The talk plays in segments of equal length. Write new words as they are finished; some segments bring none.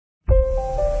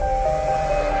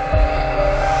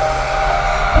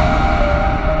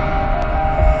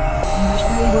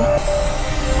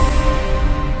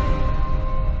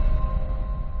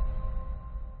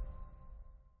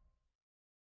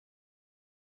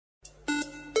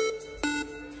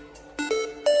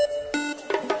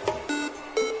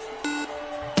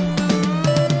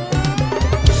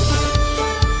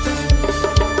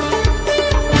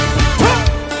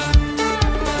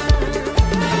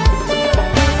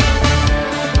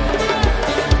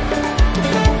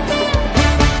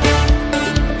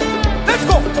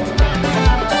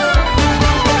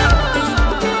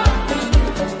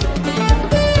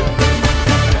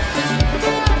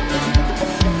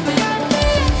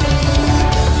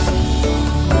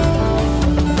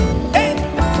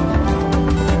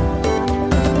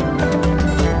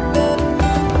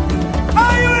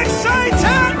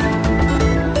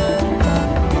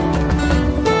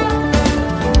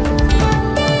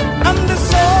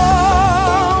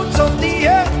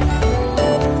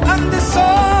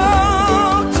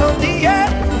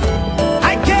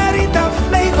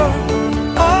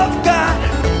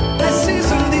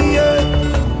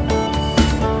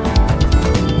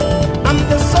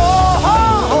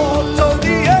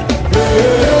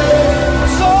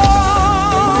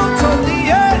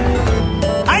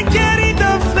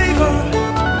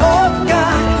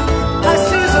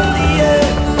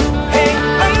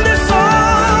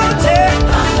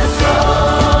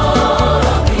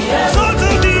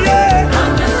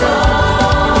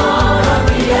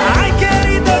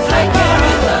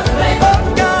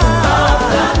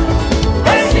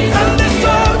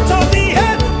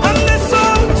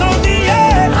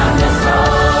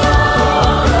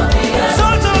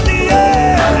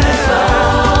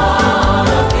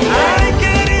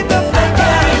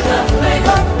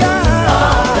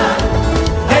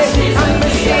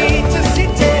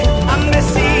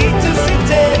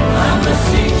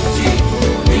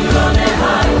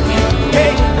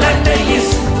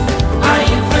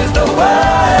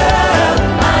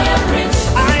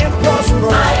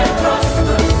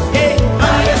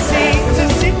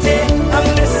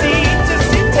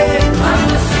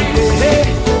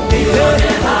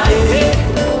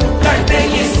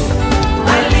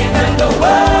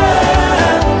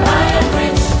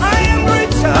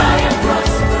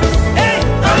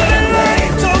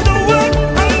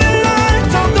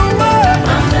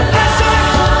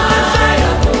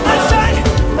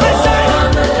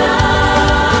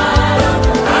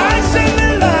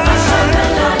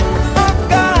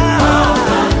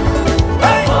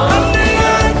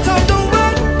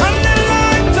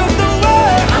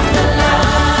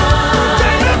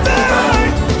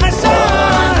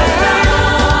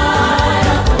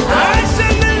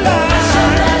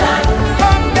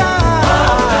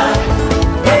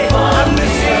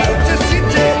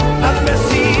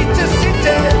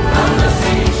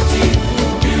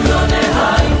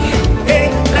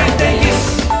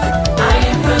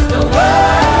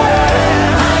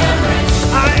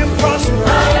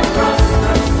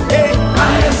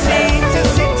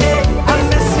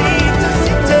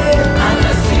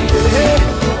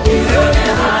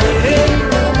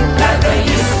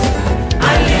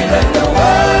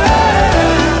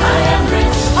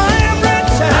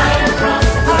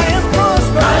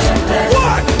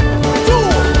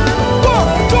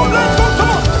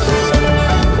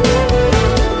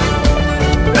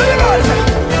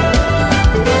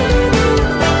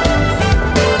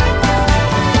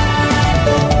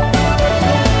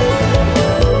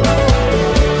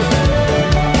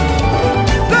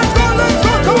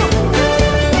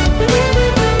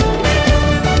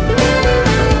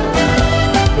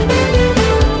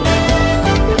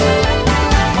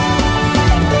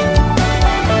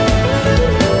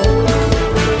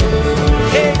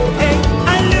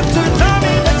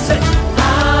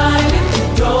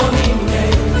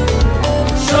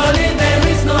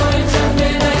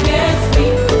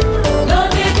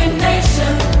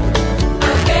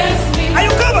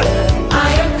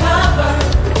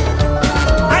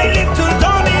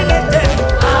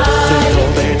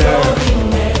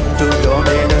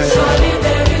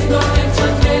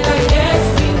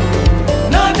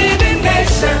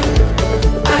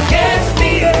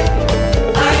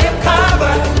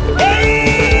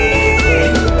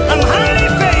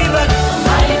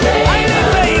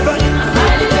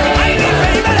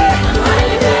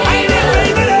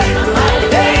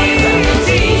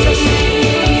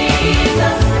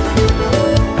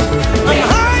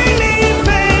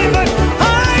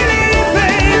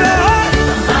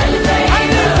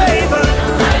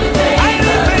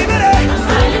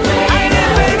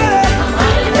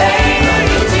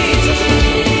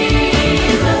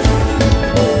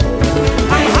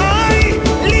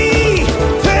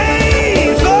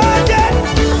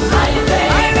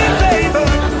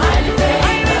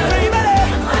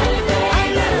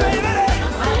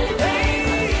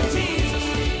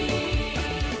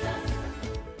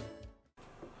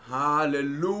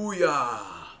Hallelujah.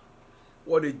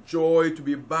 What a joy to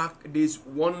be back this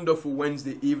wonderful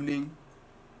Wednesday evening.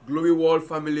 Glory World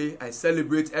family, I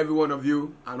celebrate every one of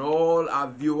you and all our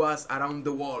viewers around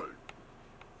the world.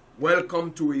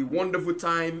 Welcome to a wonderful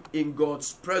time in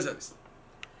God's presence.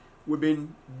 We've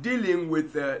been dealing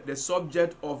with the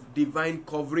subject of divine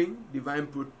covering, divine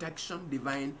protection,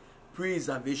 divine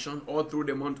preservation all through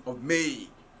the month of May.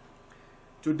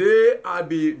 Today, I'll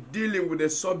be dealing with the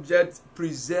subject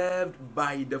preserved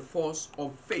by the force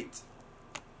of faith.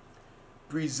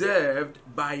 Preserved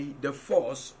by the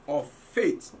force of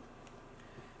faith.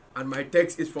 And my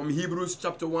text is from Hebrews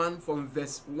chapter 1, from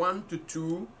verse 1 to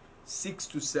 2, 6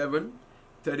 to 7,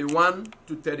 31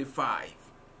 to 35.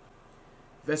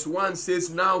 Verse 1 says,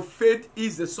 "Now faith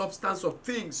is the substance of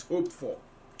things hoped for,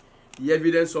 the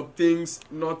evidence of things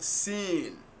not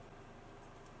seen.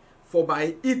 For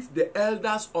by it the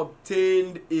elders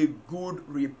obtained a good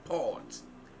report.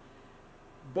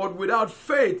 But without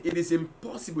faith it is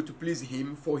impossible to please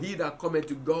him, for he that cometh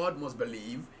to God must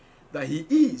believe that he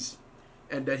is,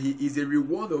 and that he is a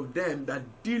reward of them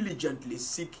that diligently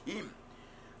seek him."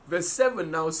 Verse 7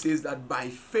 now says that by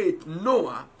faith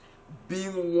Noah,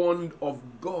 being warned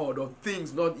of God of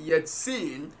things not yet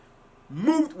seen,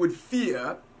 moved with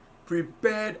fear,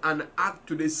 prepared an ark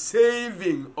to the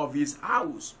saving of his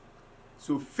house.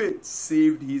 So faith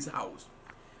saved his house,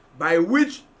 by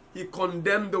which he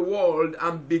condemned the world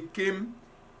and became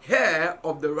heir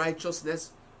of the righteousness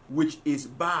which is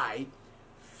by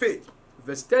faith.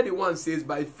 Verse 31 says,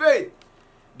 "By faith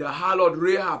the harlot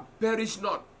Rahab perished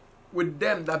not with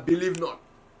them that believe not."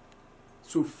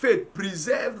 So faith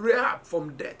preserved Rahab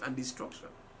from death and destruction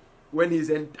when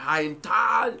her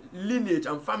entire lineage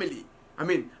and family,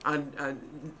 and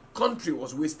country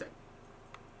was wasted.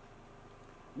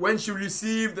 When she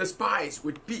received the spies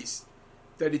with peace.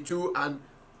 32, "And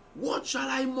what shall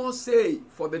I more say?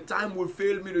 For the time will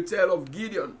fail me to tell of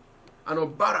Gideon, and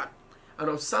of Barak, and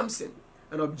of Samson,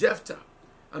 and of Jephthah,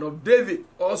 and of David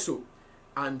also,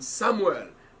 and Samuel,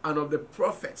 and of the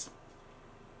prophets,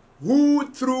 who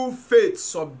through faith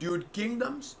subdued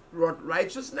kingdoms, wrought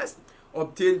righteousness,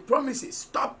 obtained promises,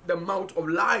 stopped the mouth of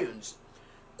lions,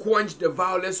 quenched the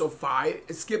violence of fire,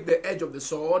 escaped the edge of the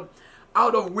sword,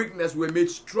 out of weakness were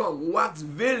made strong, waxed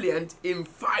valiant in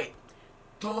fight,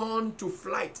 turned to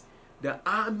flight the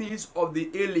armies of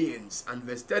the aliens." And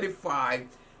verse 35,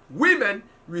 "Women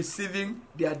receiving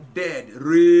their dead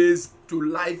raised to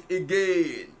life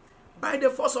again by the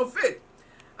force of faith.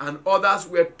 And others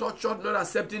were tortured, not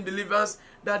accepting deliverance,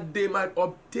 that they might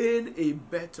obtain a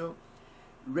better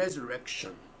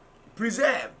resurrection."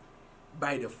 Preserved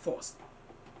by the force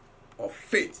of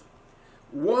faith.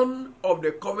 One of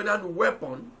the covenant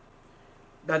weapons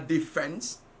that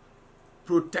defends,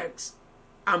 protects,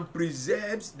 and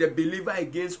preserves the believer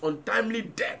against untimely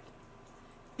death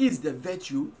is the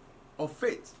virtue of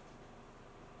faith.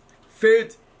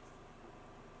 Faith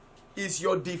is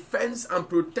your defense and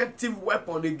protective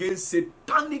weapon against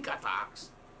satanic attacks,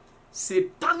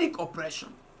 satanic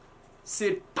oppression,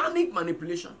 satanic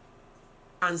manipulation,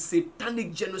 and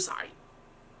satanic genocide.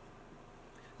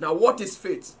 Now, what is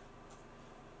faith?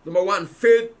 Number one,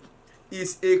 faith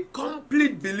is a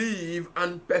complete belief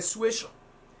and persuasion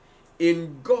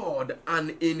in God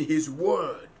and in his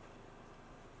word.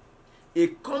 A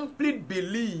complete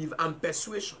belief and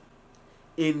persuasion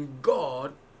in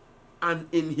God and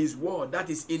in his word. That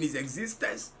is, in his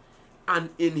existence and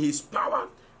in his power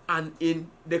and in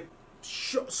the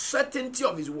certainty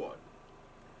of his word.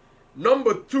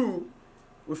 Number two,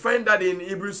 we find that in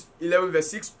Hebrews 11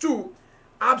 verse 6, 2,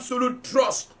 absolute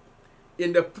trust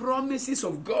in the promises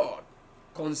of God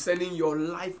concerning your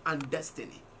life and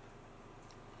destiny.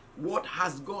 What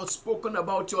has God spoken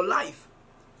about your life?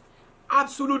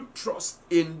 Absolute trust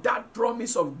in that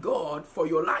promise of God for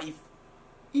your life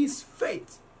is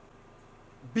faith.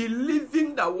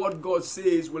 Believing that what God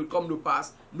says will come to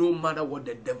pass no matter what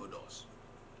the devil does.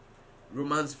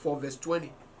 Romans 4 verse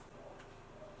 20.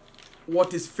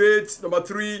 What is faith? Number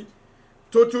three,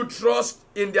 total trust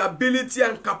in the ability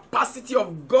and capacity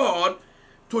of God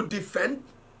to defend,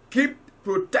 keep,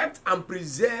 protect, and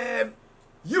preserve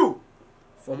you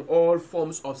from all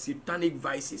forms of satanic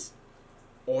vices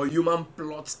or human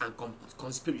plots and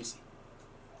conspiracy.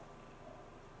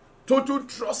 Total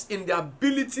trust in the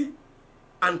ability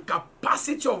and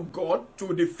capacity of God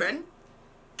to defend,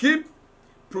 keep,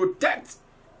 protect,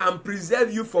 and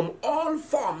preserve you from all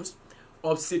forms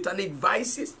of satanic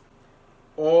vices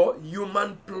or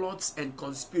human plots and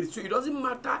conspiracy. So it doesn't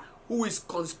matter who is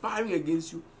conspiring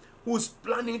against you, who is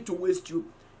planning to waste you.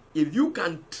 If you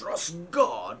can trust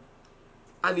God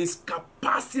and his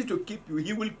capacity to keep you,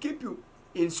 he will keep you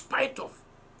in spite of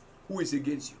who is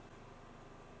against you.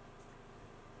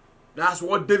 That's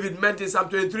what David meant in Psalm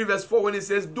 23 verse 4 when he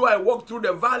says, though I walk through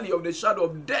the valley of the shadow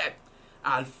of death,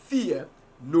 I'll fear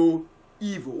no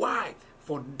evil. Why?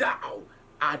 For thou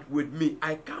art with me.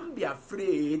 I can't be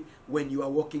afraid when you are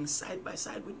walking side by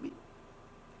side with me.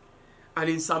 And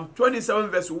in Psalm 27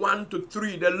 verse 1 to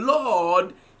 3, the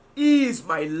Lord is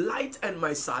my light and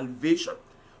my salvation.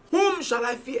 Whom shall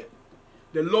I fear?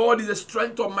 The Lord is the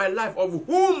strength of my life. Of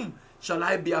whom shall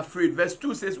I be afraid? Verse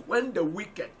 2 says, when the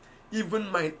wicked, even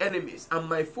mine enemies and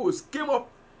my foes, came up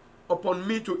upon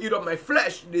me to eat up my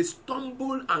flesh, they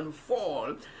stumble and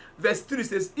fall. Verse 3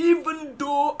 says, even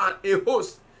though a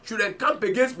host should encamp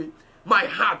against me, my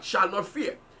heart shall not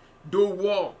fear. Though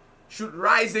war should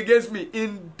rise against me,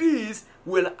 in this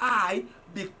will I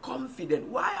be confident.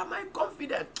 Why am I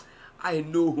confident? I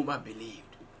know whom I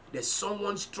believed. There's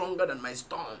someone stronger than my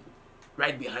storm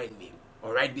right behind me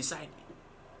or right beside me.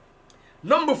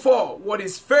 Number 4, what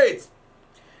is faith?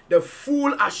 The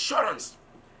full assurance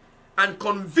and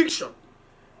conviction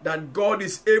that God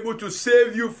is able to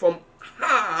save you from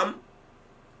harm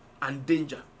and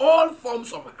danger. All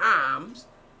forms of harms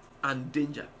and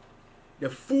danger. The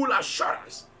full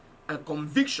assurance and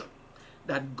conviction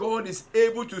that God is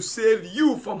able to save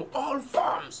you from all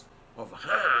forms of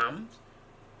harm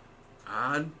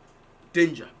and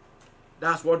danger.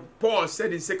 That's what Paul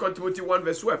said in 2 Timothy 1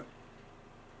 verse 12.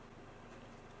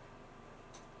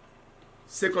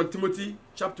 2 Timothy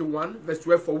chapter 1 verse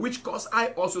 12, for which cause I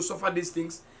also suffer these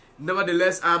things,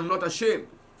 nevertheless I am not ashamed.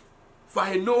 For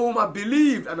I know whom I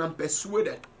believed, and am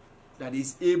persuaded that he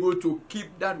is able to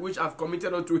keep that which I have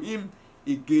committed unto him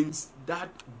against that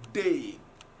day.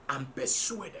 I'm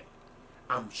persuaded.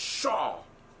 I'm sure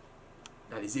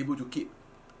that he is able to keep.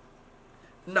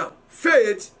 Now,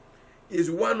 faith is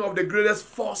one of the greatest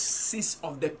forces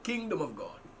of the kingdom of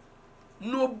God.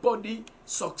 Nobody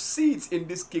succeeds in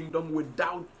this kingdom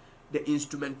without the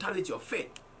instrumentality of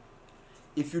faith.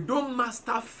 If you don't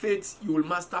master faith, you will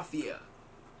master fear.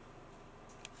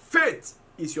 Faith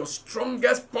is your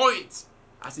strongest point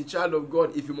as a child of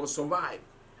God if you must survive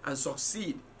and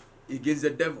succeed against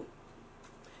the devil.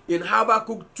 In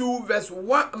Habakkuk 2 verse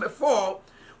 4,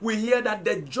 we hear that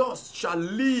the just shall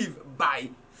live by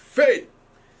faith.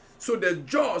 So the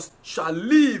just shall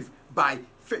live by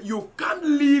faith. You can't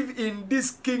live in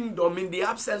this kingdom in the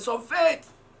absence of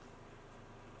faith.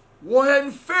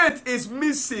 When faith is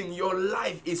missing, your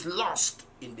life is lost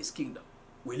in this kingdom.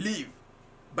 We live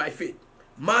by faith.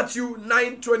 Matthew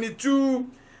 9:22,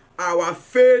 our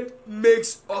faith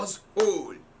makes us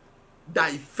whole.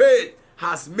 Thy faith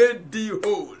has made thee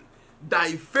whole.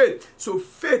 Thy faith. So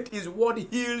faith is what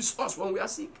heals us when we are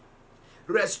sick,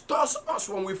 restores us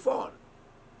when we fall,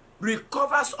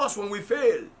 recovers us when we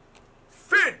fail.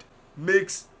 Faith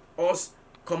makes us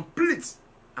complete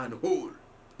and whole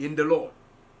in the Lord.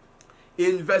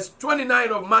 In verse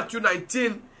 29 of Matthew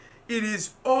 19, it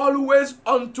is always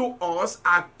unto us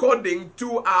according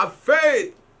to our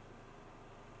faith.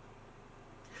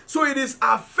 So it is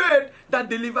our faith that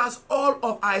delivers all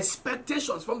of our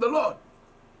expectations from the Lord.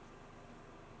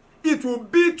 It will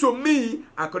be to me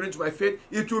according to my faith.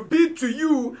 It will be to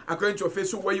you according to your faith.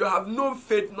 So when you have no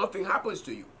faith, nothing happens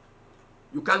to you.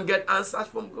 You can't get answers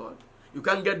from God. You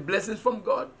can't get blessings from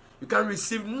God. You can't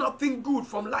receive nothing good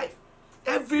from life.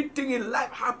 Everything in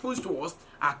life happens to us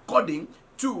according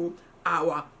to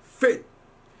our faith.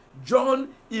 John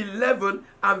 11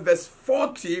 and verse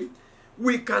 40,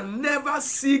 we can never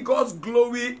see God's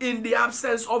glory in the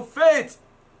absence of faith.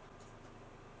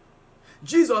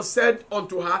 Jesus said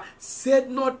unto her, said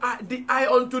not I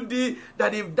unto thee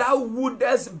that if thou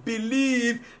wouldest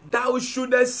believe, thou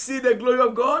shouldest see the glory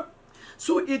of God?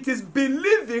 So it is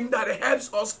believing that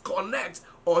helps us connect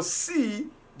or see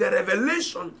the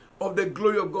revelation of the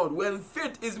glory of God. When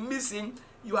faith is missing,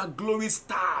 you are glory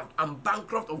starved and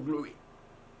bankrupt of glory.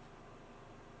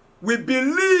 We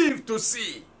believe to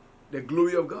see the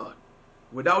glory of God.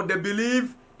 Without the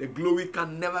belief, the glory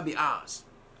can never be ours.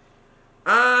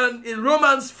 And in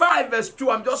Romans 5 verse 2,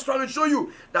 I'm just trying to show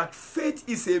you that faith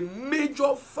is a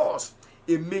major force,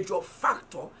 a major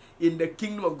factor in the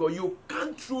kingdom of God. You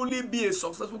can't truly be a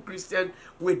successful Christian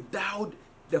without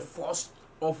the force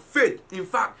of faith. In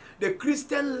fact, the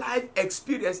Christian life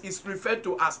experience is referred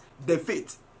to as the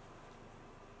faith.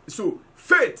 So,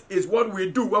 faith is what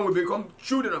we do when we become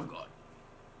children of God.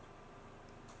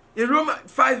 In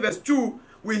Romans 5 verse 2,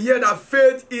 we hear that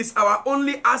faith is our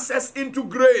only access into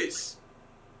grace.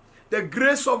 The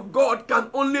grace of God can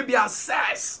only be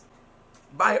accessed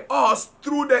by us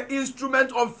through the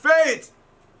instrument of faith.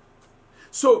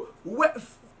 So,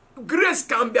 grace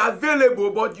can be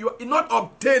available, but you are not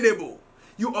obtainable.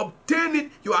 You obtain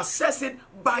it, you access it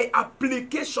by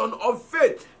application of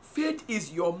faith. Faith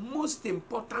is your most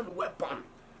important weapon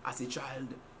as a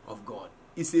child of God.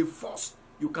 It's a force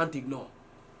you can't ignore.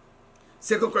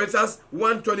 2 Corinthians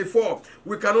 1:24.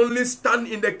 We can only stand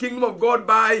in the kingdom of God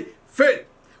by faith.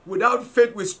 Without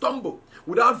faith we stumble.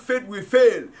 Without faith we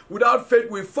fail. Without faith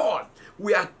we fall.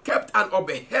 We are kept and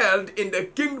upheld in the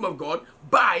kingdom of God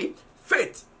by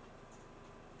faith.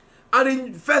 And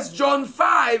in 1 John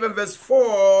 5 and verse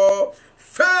 4,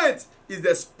 faith is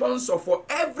the sponsor for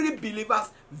every believer's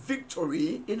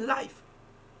victory in life.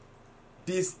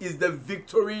 This is the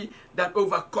victory that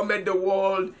overcometh the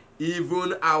world,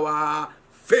 even our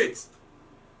faith.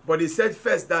 But he said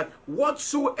first that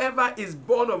whatsoever is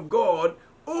born of God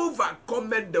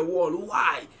overcometh the world.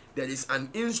 Why? There is an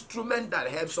instrument that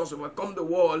helps us overcome the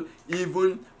world,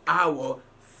 even our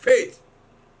faith.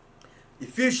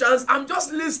 Ephesians, I'm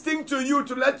just listening to you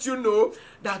to let you know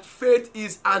that faith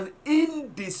is an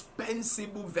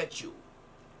indispensable virtue.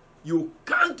 You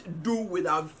can't do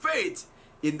without faith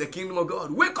in the kingdom of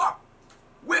God. Wake up.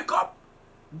 Wake up.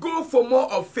 Go for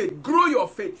more of faith. Grow your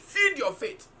faith. Feed your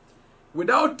faith.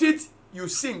 Without it, you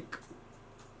sink.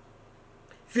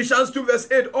 Ephesians 2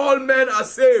 verse 8, all men are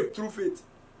saved through faith.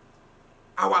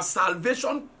 Our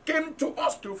salvation came to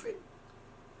us through faith.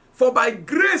 For by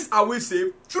grace are we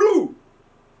saved through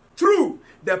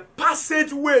the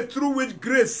passageway through which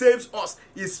grace saves us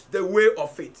is the way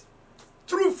of faith.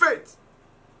 Through faith.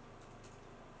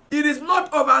 It is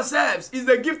not of ourselves. It's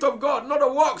the gift of God, not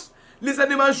of works. Listen,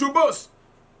 the man should boast.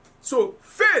 So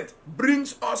faith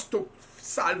brings us to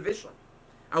salvation.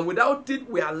 And without it,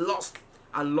 we are lost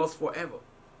and lost forever.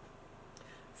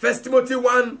 1 Timothy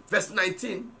 1 verse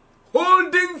 19.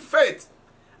 Holding faith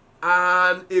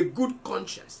and a good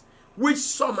conscience, which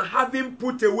some having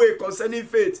put away concerning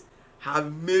faith,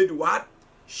 have made what?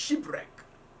 Shipwreck.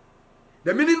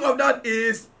 The meaning of that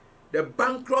is the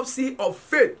bankruptcy of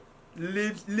faith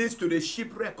leads to the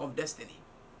shipwreck of destiny.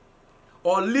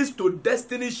 Or leads to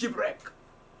destiny shipwreck.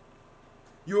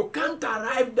 You can't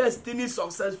arrive destiny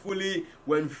successfully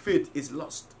when faith is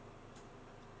lost.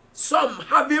 Some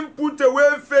having put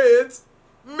away faith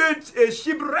made a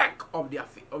shipwreck of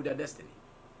their destiny.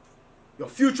 Your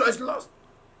future is lost.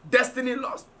 Destiny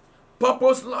lost.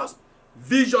 Purpose lost.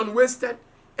 Vision wasted.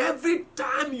 Every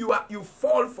time you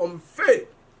fall from faith,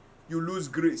 you lose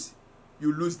grace.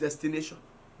 You lose destination.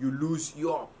 You lose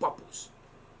your purpose.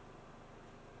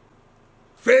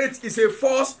 Faith is a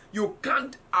force you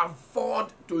can't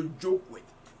afford to joke with.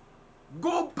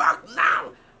 Go back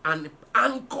now and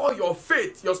anchor your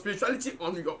faith, your spirituality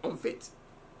on faith.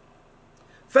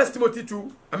 1 Timothy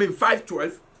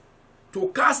 5:12. To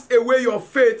cast away your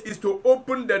faith is to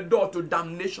open the door to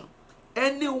damnation.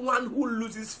 Anyone who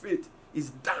loses faith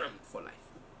is damned for life.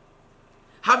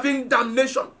 Having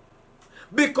damnation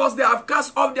because they have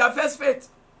cast off their first faith.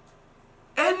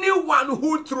 Anyone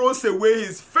who throws away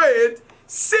his faith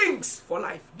sinks for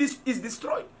life. This is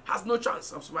destroyed. Has no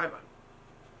chance of survival.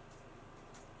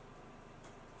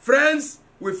 Friends,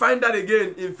 we find that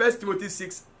again in 1 Timothy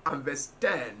 6 and verse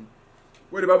 10.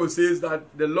 Where the Bible says that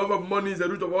the love of money is the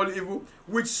root of all evil,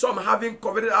 which some having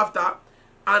coveted after,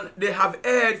 and they have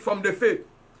erred from the faith,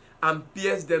 and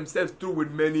pierced themselves through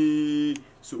with many.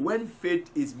 So when faith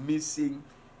is missing,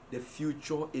 the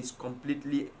future is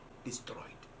completely destroyed.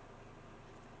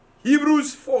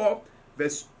 Hebrews 4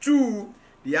 verse 2,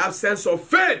 the absence of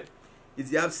faith is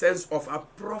the absence of a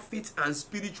profit and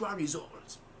spiritual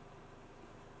results.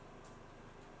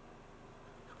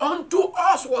 Unto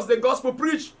us was the gospel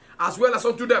preached, as well as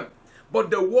unto them. But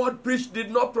the word preached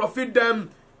did not profit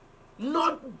them,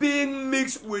 not being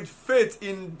mixed with faith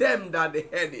in them that they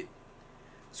heard it.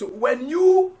 So when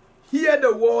you hear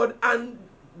the word and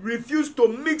refuse to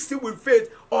mix it with faith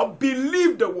or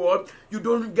believe the word, you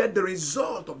don't get the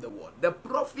result of the word, the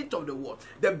profit of the word,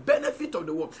 the benefit of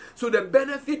the word. So the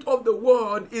benefit of the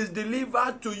word is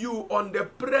delivered to you on the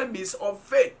premise of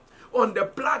faith, on the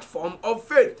platform of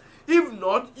faith. If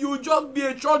not, you just be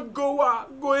a church goer,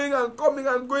 going and coming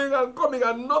and going and coming,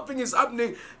 and nothing is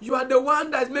happening. You are the one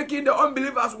that's making the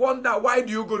unbelievers wonder, why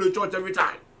do you go to church every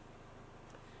time?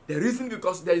 The reason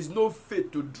because there is no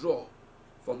faith to draw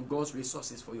from God's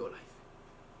resources for your life.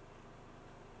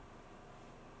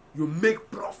 You make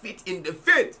profit in the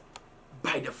faith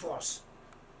by the force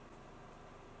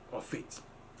of faith.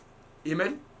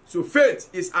 Amen? So faith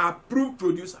is our proof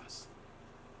producers.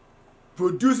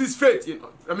 Produces faith in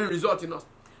us. Result in us.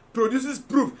 Produces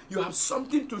proof. You have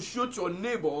something to show to your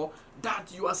neighbor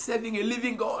that you are serving a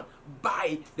living God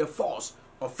by the force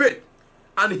of faith.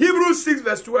 And Hebrews 6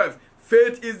 verse 12.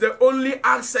 Faith is the only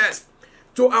access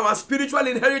to our spiritual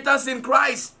inheritance in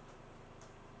Christ.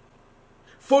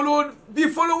 Be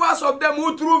followers of them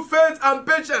who through faith and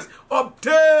patience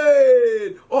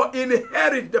obtain or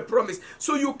inherit the promise.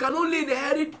 So you can only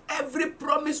inherit every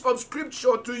promise of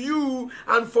Scripture to you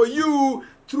and for you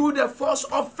through the force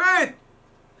of faith.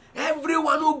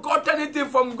 Everyone who got anything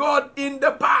from God in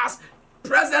the past,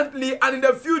 presently, and in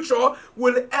the future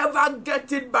will ever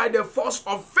get it by the force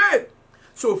of faith.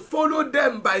 So follow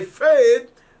them by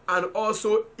faith and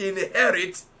also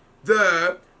inherit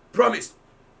the promise.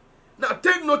 Now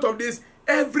take note of this.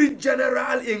 Every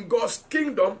general in God's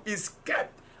kingdom is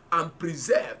kept and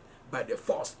preserved by the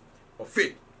force of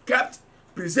faith. Kept,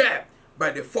 preserved by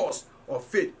the force of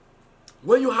faith.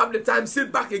 When you have the time,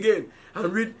 sit back again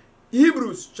and read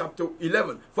Hebrews chapter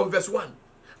 11 from verse 1.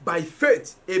 By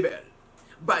faith Abel,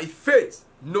 by faith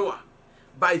Noah,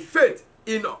 by faith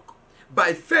Enoch,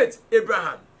 by faith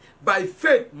Abraham, by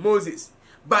faith Moses,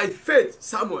 by faith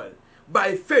Samuel,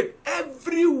 by faith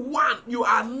everyone. You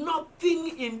are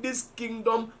nothing in this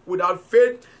kingdom without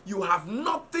faith. You have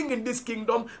nothing in this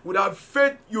kingdom without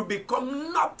faith. You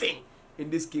become nothing in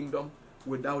this kingdom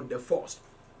without the force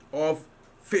of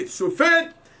faith. So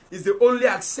faith is the only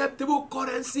acceptable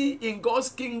currency in God's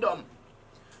kingdom.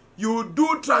 You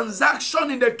do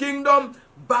transaction in the kingdom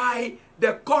by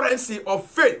the currency of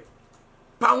faith.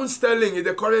 Pound sterling is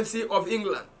the currency of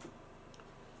England.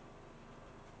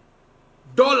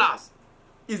 Dollars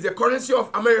is the currency of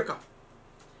America.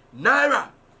 Naira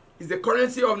is the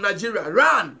currency of Nigeria.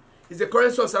 Rand is the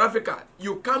currency of South Africa.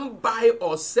 You can't buy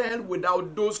or sell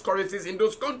without those currencies in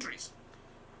those countries.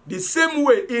 The same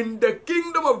way, in the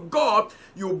kingdom of God,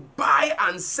 you buy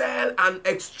and sell and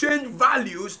exchange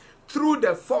values through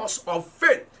the force of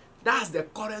faith. That's the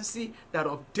currency that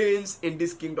obtains in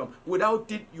this kingdom.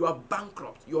 Without it, you are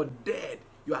bankrupt, you are dead,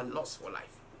 you are lost for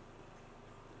life.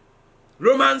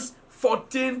 Romans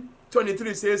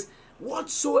 14:23 says,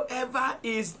 whatsoever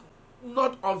is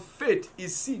not of faith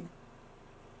is sin.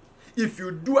 If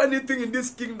you do anything in this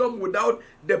kingdom without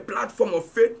the platform of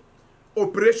faith,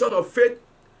 operation of faith,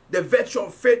 the virtue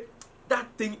of faith, that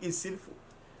thing is sinful.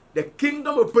 The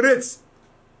kingdom operates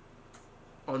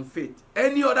on faith.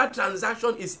 Any other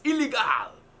transaction is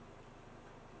illegal.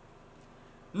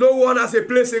 No one has a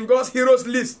place in God's heroes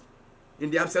list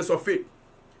in the absence of faith.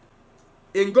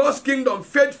 In God's kingdom,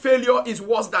 faith failure is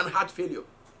worse than heart failure.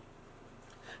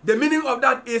 The meaning of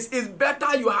that is it's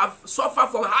better you have suffered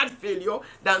from heart failure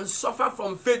than suffer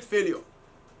from faith failure.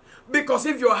 Because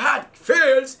if your heart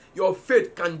fails, your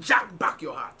faith can jack back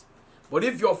your heart. But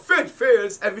if your faith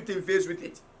fails, everything fails with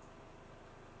it.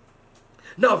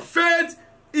 Now, faith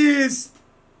is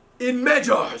in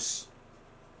measures.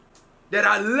 There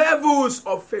are levels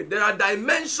of faith. There are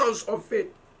dimensions of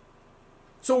faith.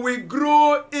 So we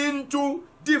grow into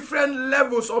different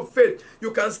levels of faith.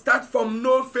 You can start from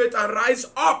no faith and rise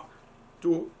up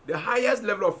to the highest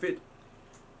level of faith.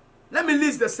 Let me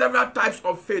list the several types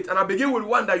of faith, and I'll begin with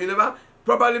one that you never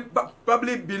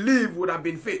probably believe would have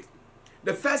been faith.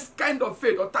 The first kind of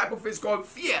faith or type of faith is called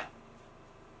fear.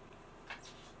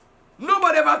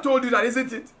 Nobody ever told you that,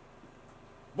 isn't it?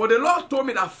 But the Lord told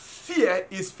me that fear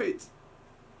is faith.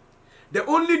 The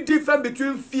only difference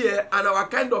between fear and our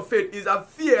kind of faith is that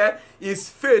fear is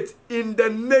faith in the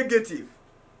negative.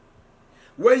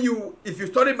 If you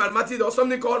study mathematics, there's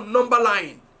something called number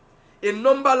line. In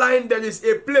number line, there is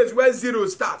a place where zero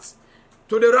starts.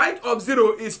 To the right of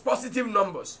zero is positive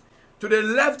numbers. To the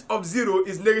left of zero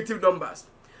is negative numbers.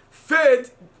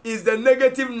 Faith is the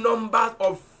negative number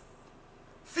of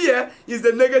fear is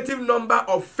the negative number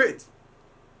of faith.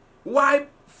 Why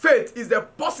faith is the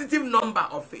positive number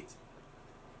of faith.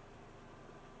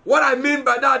 What I mean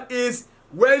by that is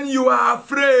when you are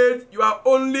afraid, you are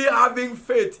only having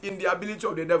faith in the ability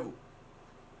of the devil.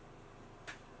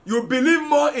 You believe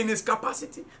more in his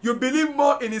capacity. You believe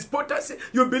more in his potency.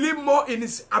 You believe more in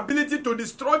his ability to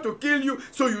destroy, to kill you,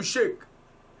 so you shake.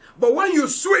 But when you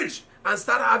switch and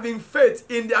start having faith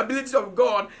in the ability of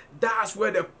God, that's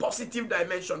where the positive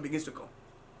dimension begins to come.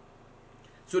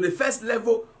 So the first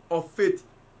level of faith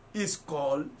is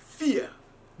called fear.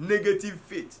 Negative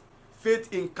faith.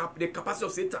 Faith in the capacity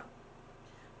of Satan.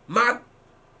 Mark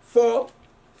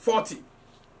 4:40.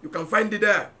 You can find it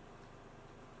there.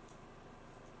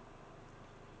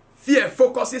 Fear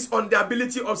focuses on the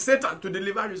ability of Satan to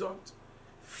deliver results.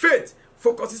 Faith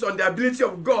focuses on the ability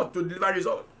of God to deliver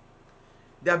results.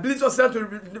 The ability of Satan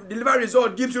to deliver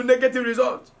results gives you negative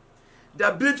results.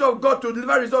 The ability of God to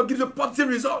deliver results gives you positive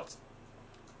results.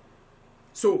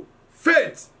 So,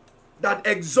 faith that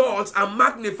exalts and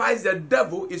magnifies the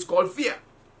devil is called fear.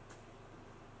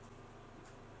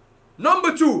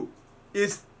 Number 2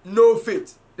 is no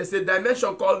faith. There's a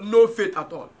dimension called no faith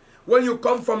at all. When you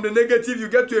come from the negative, you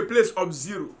get to a place of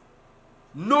zero.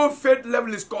 No faith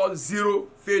level is called zero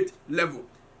faith level.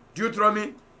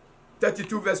 Deuteronomy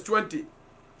 32 verse 20.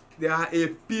 There are a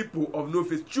people of no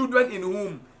faith. Children in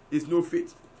whom is no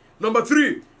faith. Number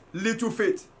 3, little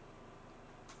faith.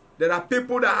 There are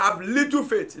people that have little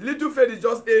faith. Little faith is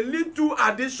just a little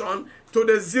addition to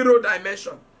the zero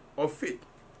dimension of faith.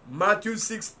 Matthew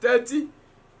 6:30,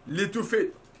 little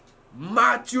faith.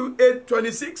 Matthew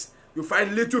 8:26, you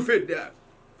find little faith there.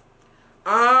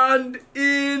 And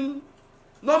in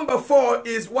number 4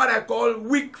 is what I call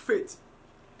weak faith.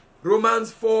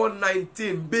 Romans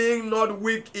 4:19, being not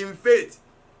weak in faith.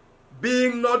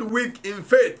 Being not weak in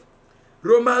faith.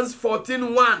 Romans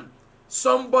 14:1,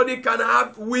 somebody can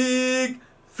have weak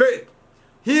faith.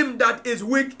 Him that is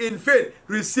weak in faith,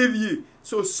 receive ye.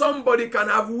 So somebody can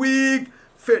have weak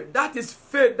faith. That is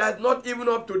faith that's not even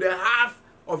up to the half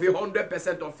of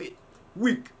 100% of faith.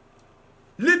 Weak.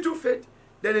 Little faith,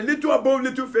 then a little above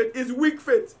little faith is weak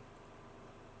faith.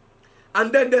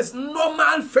 And then there's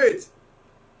normal faith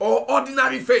or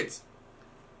ordinary faith.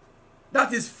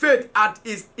 That is faith at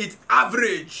its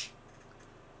average.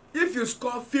 If you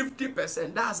score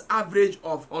 50%, that's average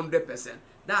of 100%.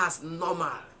 That's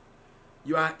normal.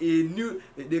 You are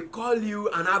they call you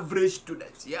an average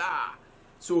student. Yeah.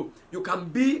 So you can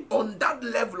be on that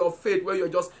level of faith where you're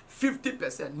just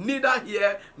 50%. Neither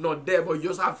here nor there, but you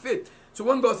just have faith. So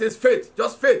when God says faith,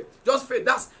 just faith,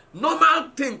 that's normal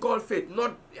thing called faith.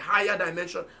 Not higher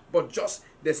dimension, but just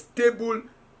the stable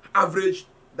average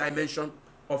dimension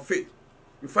of faith.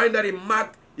 You find that in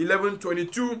Mark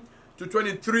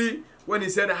 11:22-23, when he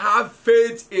said, have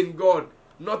faith in God.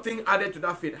 Nothing added to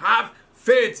that faith. Have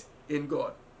faith in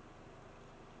God.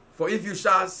 For if you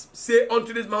shall say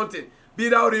unto this mountain, be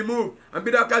thou removed, and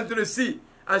be thou cast into the sea,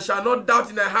 and shall not doubt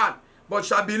in thy heart, but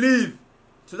shall believe.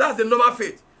 So that's the normal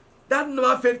faith. That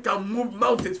normal faith can move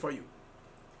mountains for you.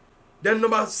 Then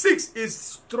number 6 is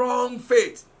strong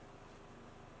faith.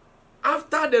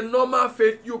 After the normal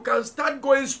faith, you can start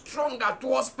going stronger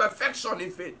towards perfection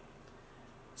in faith.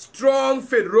 Strong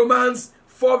faith. Romans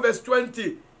 4 verse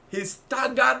 20. He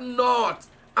staggered not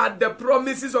at the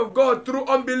promises of God through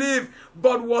unbelief,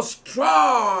 but was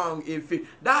strong in faith.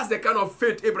 That's the kind of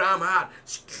faith Abraham had.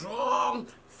 Strong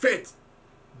faith.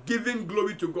 Giving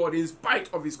glory to God in spite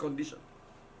of his condition.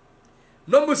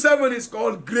 Number 7 is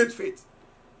called great faith.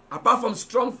 Apart from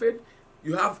strong faith,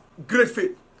 you have great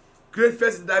faith. Great faith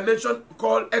is the dimension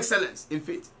called excellence in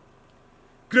faith.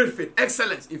 Great faith,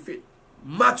 excellence in faith.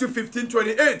 Matthew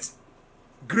 15:28.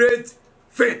 Great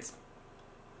faith.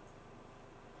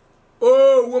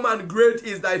 Oh woman, great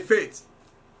is thy faith.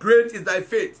 Great is thy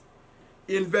faith.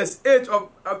 In verse 10 of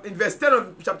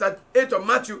chapter 8 of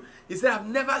Matthew, he said, I've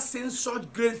never seen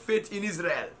such great faith in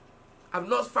Israel. I've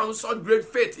not found such great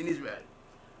faith in Israel.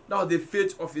 That was the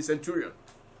faith of the centurion.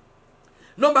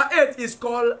 Number 8 is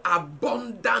called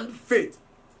abundant faith.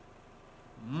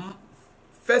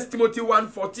 1 Timothy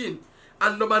 1:14.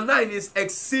 And number 9 is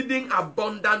exceeding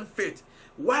abundant faith.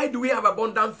 Why do we have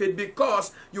abundant faith?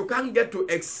 Because you can't get to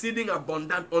exceeding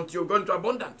abundant until you're going to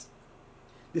abundant.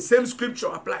 The same scripture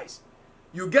applies.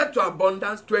 You get to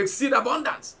abundance to exceed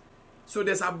abundance. So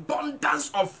there's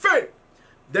abundance of faith.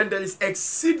 Then there is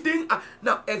exceeding.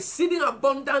 Now, exceeding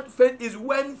abundant faith is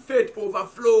when faith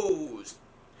overflows.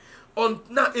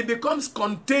 Now, it becomes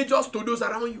contagious to those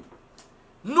around you.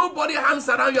 Nobody hangs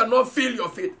around you and not feel your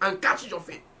faith and catch your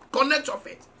faith. Connect your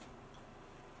faith.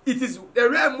 It is a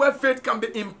realm where faith can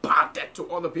be imparted to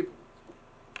other people.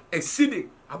 Exceeding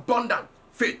abundant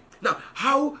faith. Now,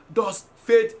 how does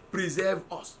faith preserve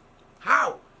us?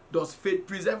 How does faith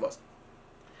preserve us?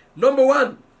 Number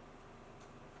 1,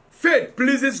 faith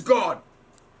pleases God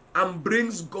and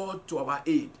brings God to our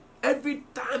aid. Every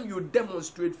time you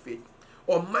demonstrate faith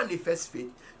or manifest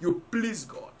faith, you please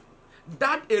God.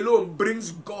 That alone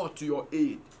brings God to your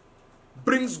aid,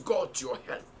 brings God to your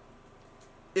help.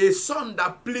 A son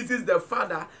that pleases the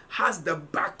father has the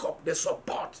backup, the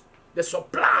support, the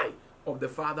supply of the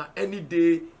father any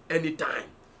day, any time.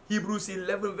 Hebrews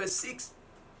 11 verse 6.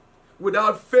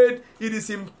 Without faith, it is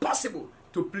impossible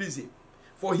to please him.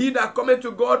 For he that cometh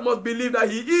to God must believe that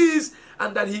he is,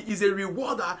 and that he is a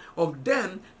rewarder of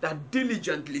them that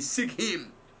diligently seek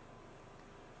him.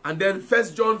 And then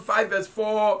 1 John 5 verse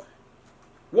 4.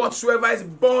 Whatsoever is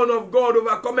born of God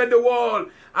overcometh the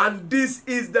world. And this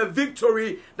is the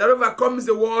victory that overcomes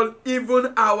the world,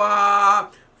 even our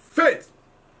faith.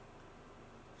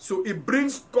 So it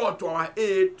brings God to our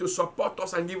aid to support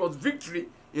us and give us victory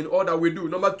in all that we do.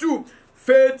 Number 2,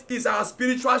 faith is our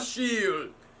spiritual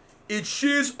shield. It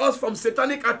shields us from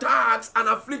satanic attacks and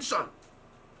affliction.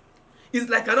 It's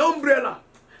like an umbrella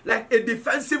like a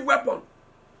defensive weapon.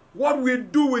 What we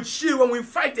do with shield when we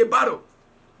fight a battle,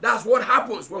 that's what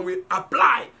happens when we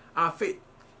apply our faith.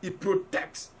 It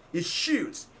protects, it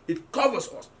shields, it covers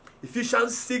us.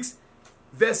 Ephesians 6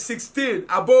 verse 16,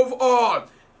 above all,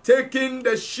 taking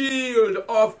the shield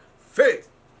of faith.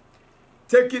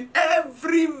 Taking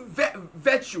every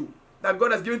virtue that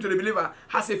God has given to the believer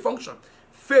has a function.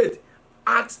 Faith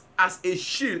acts as a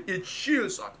shield. It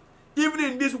shields us. Even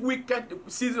in this wicked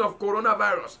season of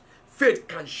coronavirus, faith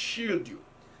can shield you.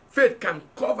 Faith can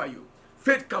cover you.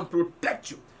 Faith can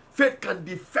protect you. Faith can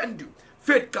defend you.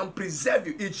 Faith can preserve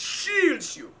you. It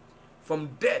shields you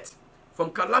from death,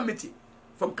 from calamity,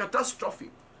 from catastrophe,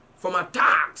 from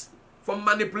attacks, from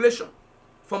manipulation,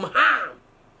 from harm,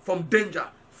 from danger.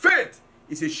 Faith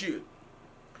is a shield.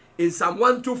 In Psalm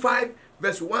 125,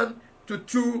 verse 1 to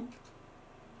 2,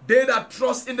 they that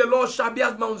trust in the Lord shall be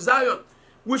as Mount Zion,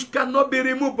 which cannot be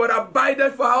removed, but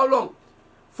abideth for how long?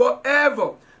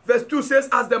 Forever. Verse 2 says,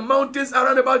 as the mountains are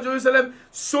round about Jerusalem,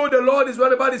 so the Lord is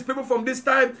round about his people from this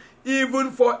time,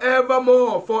 even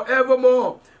forevermore,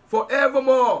 forevermore,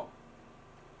 forevermore.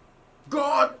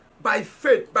 God, by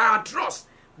faith, by our trust,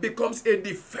 becomes a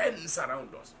defense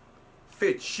around us.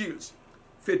 Faith shields.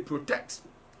 Faith protects.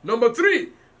 Number 3,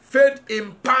 faith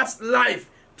imparts life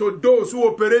to those who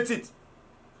operate it.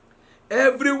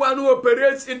 Everyone who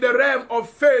operates in the realm of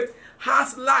faith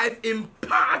has life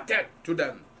imparted to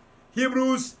them.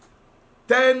 Hebrews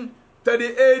 10,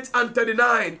 38 and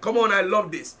 39. Come on, I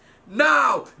love this.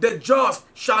 Now the just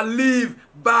shall live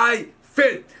by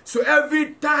faith. So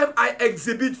every time I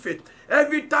exhibit faith,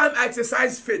 every time I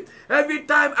exercise faith, every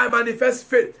time I manifest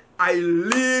faith, I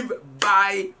live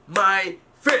by my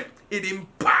faith. It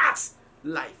imparts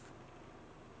life.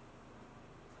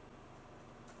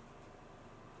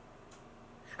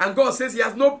 And God says he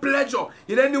has no pleasure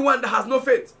in anyone that has no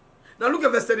faith. Now look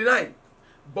at verse 39.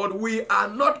 But we are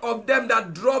not of them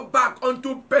that draw back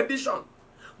unto perdition,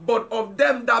 but of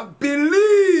them that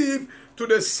believe to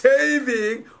the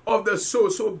saving of the soul.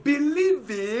 So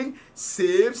believing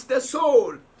saves the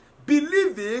soul.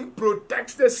 Believing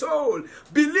protects the soul.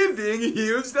 Believing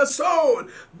heals the soul.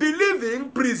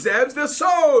 Believing preserves the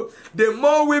soul. The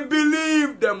more we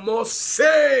believe, the more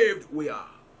saved we are.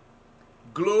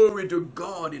 Glory to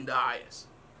God in the highest.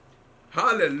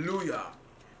 Hallelujah.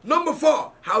 Number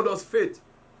 4, how does faith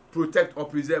protect or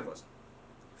preserve us?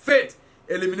 Faith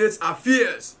eliminates our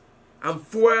fears and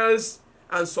fuels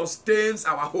and sustains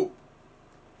our hope.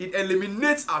 It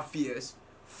eliminates our fears,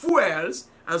 fuels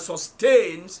and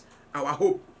sustains our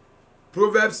hope.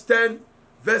 Proverbs 10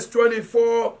 verse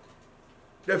 24,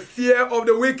 the fear of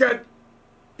the wicked,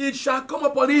 it shall come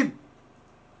upon him.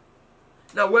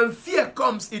 Now when fear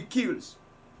comes, it kills.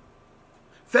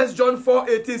 1 John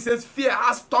 4:18 says fear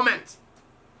has torment.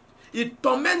 It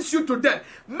torments you to death.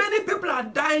 Many people are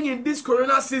dying in this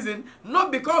corona season,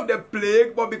 not because of the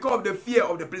plague, but because of the fear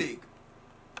of the plague.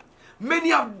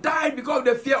 Many have died because of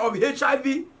the fear of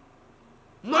HIV,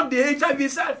 not the HIV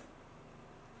itself.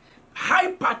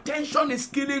 Hypertension is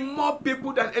killing more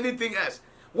people than anything else.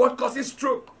 What causes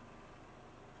stroke?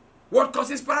 What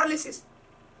causes paralysis?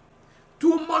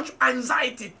 Too much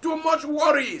anxiety, too much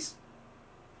worries.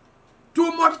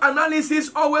 Too much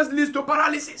analysis always leads to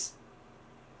paralysis.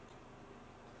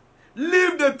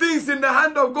 Leave the things in the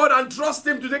hand of God and trust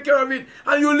him to take care of it,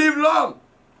 and you live long.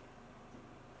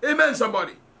 Amen,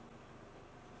 somebody.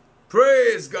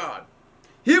 Praise God.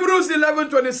 Hebrews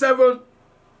 11:27.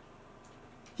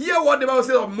 Hear what the Bible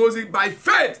says of Moses. By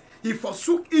faith, he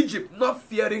forsook Egypt, not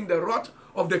fearing the wrath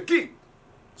of the king.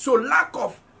 So lack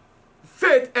of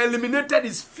faith eliminated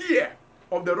his fear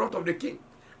of the wrath of the king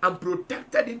and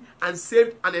protected him and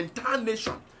saved an entire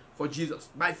nation for Jesus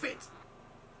by faith.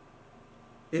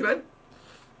 Amen.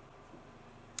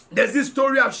 There's this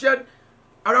story I've shared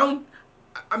around,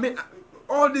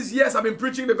 all these years I've been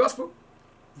preaching the gospel.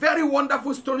 Very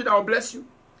wonderful story that will bless you.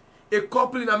 A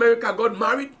couple in America got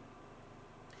married,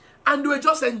 and they were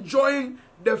just enjoying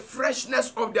the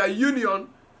freshness of their union.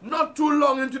 Not too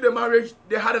long into the marriage,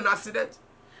 they had an accident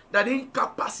that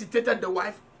incapacitated the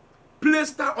wife,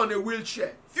 placed her on a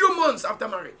wheelchair. Few months after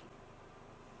marriage,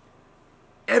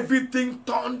 everything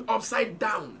turned upside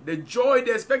down. The joy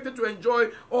they expected to enjoy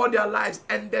all their lives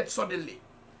ended suddenly.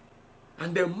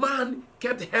 And the man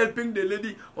kept helping the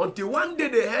lady until one day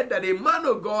they heard that a man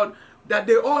of God that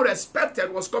they all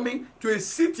respected was coming to a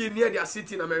city near their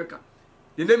city in America.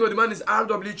 The name of the man is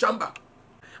R.W. Chamba.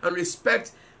 And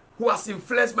respect, who has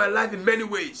influenced my life in many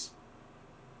ways.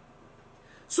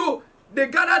 So they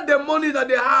gathered the money that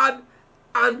they had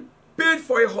and paid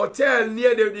for a hotel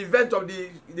near the event of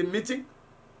the meeting.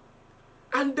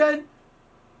 And then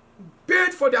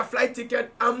paid for their flight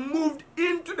ticket, and moved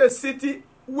into the city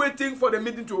waiting for the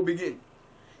meeting to begin.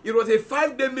 It was a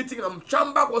 5-day meeting, and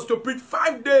Chambak was to preach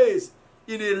 5 days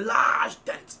in a large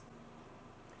tent.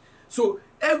 So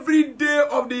every day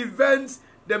of the events,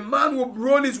 the man would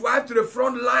roll his wife to the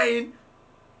front line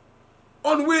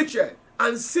on wheelchair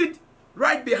and sit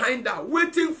right behind her,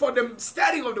 waiting for the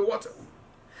stirring of the water.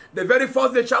 The very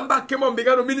first day Chambak came and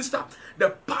began to minister,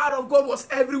 the power of God was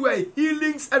everywhere,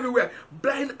 healings everywhere,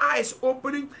 blind eyes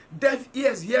opening, deaf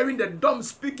ears hearing, the dumb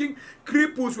speaking,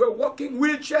 cripples were walking,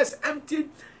 wheelchairs emptied,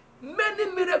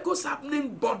 many miracles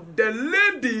happening, but the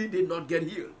lady did not get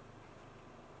healed.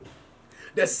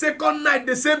 The second night,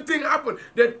 the same thing happened.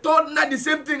 The third night, the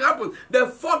same thing happened. The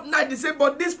fourth night, the same.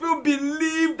 But these people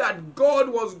believed that God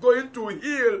was going to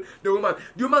heal the woman.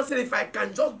 The woman said, if I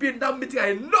can just be in that meeting,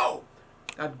 I know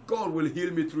that God will heal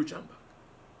me through Chambak.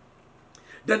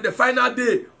 Then the final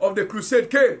day of the crusade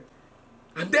came.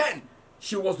 And then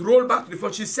she was rolled back to the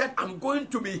front. She said, I'm going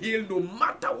to be healed no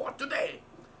matter what today.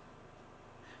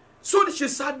 So she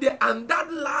sat there, and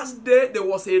that last day, there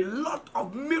was a lot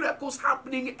of miracles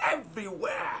happening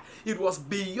everywhere. It was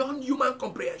beyond human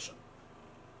comprehension.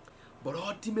 But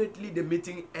ultimately, the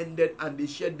meeting ended, and they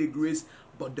shared the grace,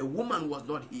 but the woman was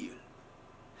not healed.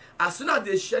 As soon as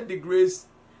they shared the grace,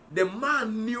 the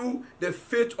man knew the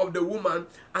fate of the woman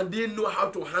and didn't know how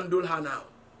to handle her now.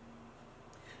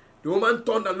 The woman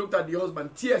turned and looked at the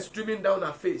husband, tears streaming down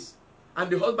her face, and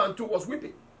the husband too was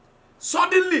weeping.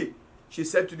 Suddenly, she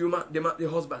said to the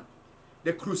husband,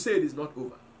 the crusade is not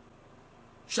over.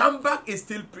 Chambak is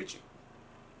still preaching,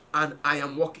 and I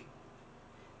am walking.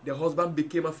 The husband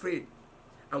became afraid,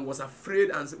 and was afraid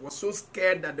and was so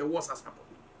scared that the worst has happened.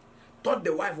 Thought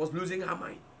the wife was losing her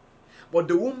mind. But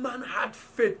the woman had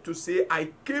faith to say,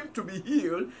 I came to be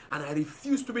healed, and I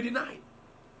refuse to be denied.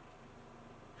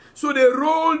 So they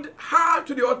rolled her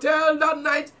to the hotel that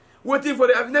night, waiting for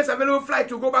the next available flight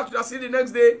to go back to the city the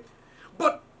next day.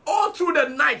 But all through the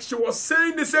night, she was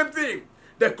saying the same thing.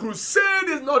 The crusade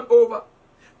is not over.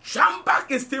 Chambak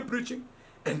is still preaching,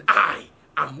 and I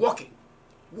am walking.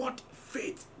 What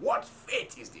faith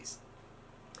is this?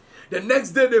 The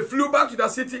next day, they flew back to the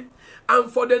city,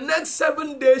 and for the next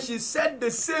 7 days, she said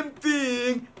the same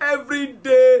thing every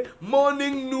day,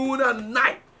 morning, noon, and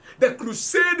night. The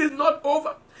crusade is not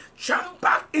over.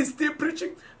 Chambak is still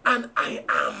preaching, and I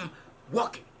am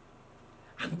walking.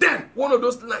 And then, one of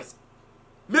those nights,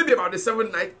 maybe about the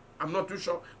 7th night, I'm not too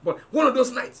sure, but one of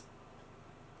those nights,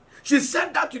 she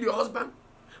said that to the husband.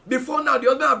 Before now, the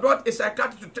husband had brought a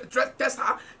psychiatrist to test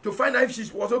her to find out if she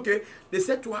was okay. They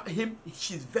said to him,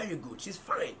 she's very good, she's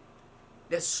fine.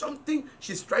 There's something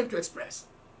she's trying to express.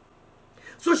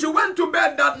 So she went to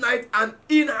bed that night, and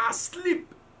in her sleep,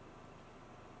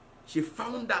 she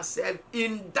found herself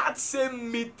in that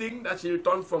same meeting that she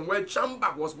returned from, where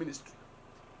Chambak was ministering.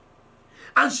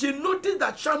 And she noticed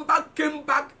that Chambak came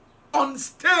back on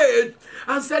stage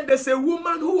and said, there's a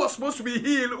woman who was supposed to be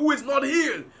healed who is not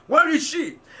healed. Where is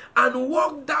she? And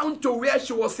walked down to where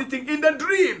she was sitting in the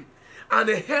dream and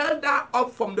held her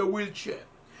up from the wheelchair.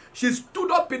 She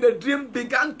stood up in the dream,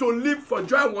 began to leap for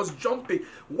joy, and was jumping.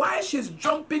 While she's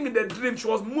jumping in the dream, she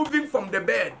was moving from the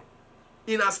bed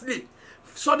in her sleep.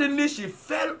 Suddenly, she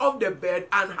fell off the bed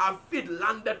and her feet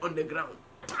landed on the ground.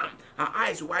 Her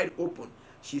eyes wide open.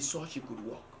 She saw she could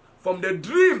walk. From the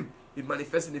dream, it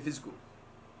manifested in the physical.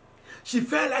 She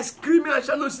felt like screaming and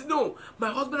shouting, no, my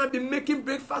husband had been making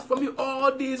breakfast for me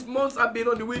all these months. I've been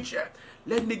on the wheelchair.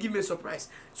 Let me give me a surprise.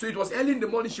 So it was early in the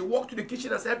morning. She walked to the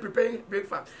kitchen and started preparing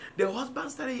breakfast. The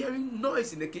husband started hearing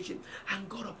noise in the kitchen and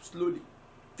got up slowly,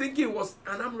 thinking it was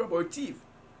an armed robber or a thief.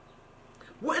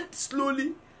 Went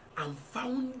slowly and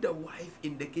found the wife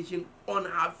in the kitchen on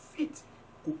her feet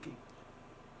cooking.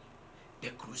 The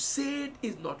crusade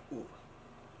is not over.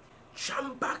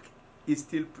 Chambak is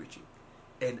still preaching,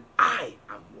 and I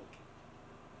am walking.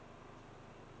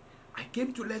 I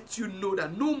came to let you know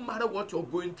that no matter what you're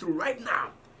going through right now,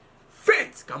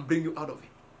 faith can bring you out of it.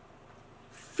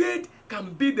 Faith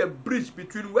can be the bridge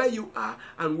between where you are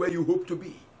and where you hope to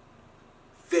be.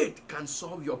 Faith can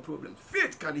solve your problem.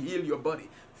 Faith can heal your body.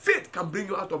 Faith can bring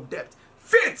you out of debt.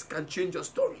 Faith can change your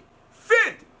story.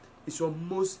 Faith is your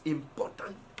most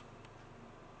important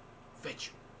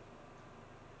virtue.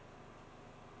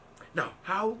 Now,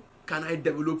 how can I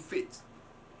develop faith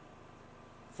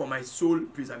for my soul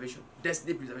preservation,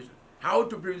 destiny preservation? How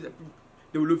to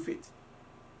develop faith?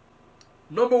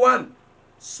 Number one,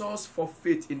 source for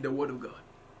faith in the Word of God.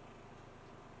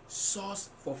 Source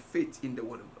for faith in the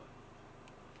Word of God.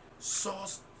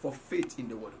 Source for faith in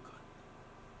the Word of God.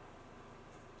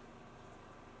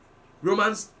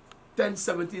 Romans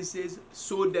 10:17 says,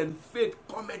 so then faith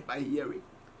cometh by hearing,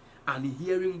 and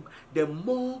hearing. The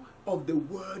more of the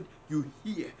word you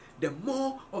hear, the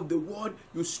more of the word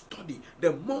you study,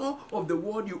 the more of the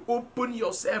word you open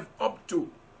yourself up to,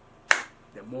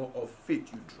 the more of faith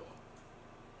you draw.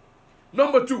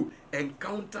 Number 2,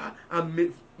 encounter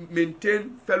and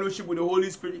maintain fellowship with the Holy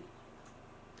Spirit.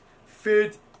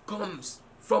 Faith comes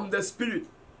from the Spirit.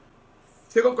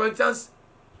 2 Corinthians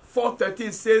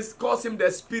 4:13 says, calls him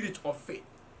the Spirit of faith.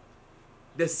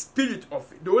 The Spirit of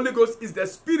faith. The Holy Ghost is the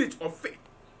Spirit of faith.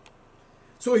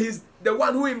 So he's the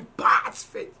one who imparts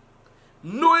faith.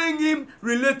 Knowing him,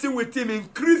 relating with him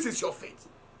increases your faith.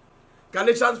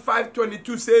 Galatians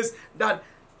 5:22 says that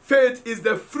faith is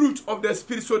the fruit of the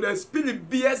Spirit. So the Spirit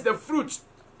bears the fruit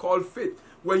called faith.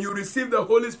 When you receive the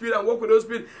Holy Spirit and walk with the Holy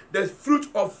Spirit, the fruit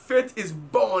of faith is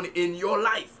born in your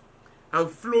life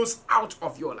and flows out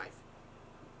of your life.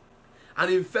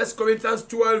 And in 1 Corinthians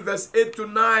 12 verse 8 to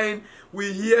 9,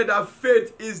 we hear that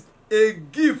faith is a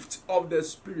gift of the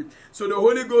Spirit. So the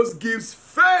Holy Ghost gives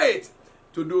faith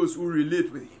to those who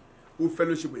relate with him, who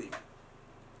fellowship with him.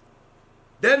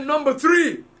 Then number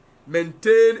 3,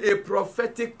 maintain a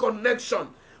prophetic connection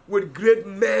with great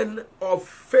men of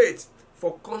faith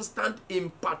for constant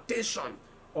impartation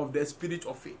of the Spirit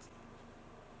of faith.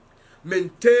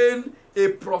 Maintain a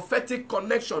prophetic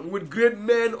connection with great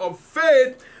men of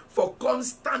faith for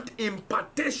constant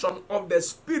impartation of the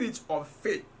Spirit of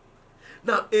faith.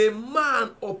 Now, a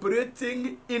man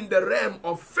operating in the realm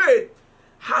of faith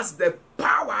has the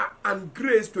power and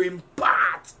grace to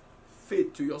impart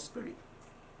faith to your spirit.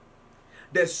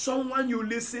 There's someone you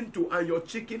listen to and your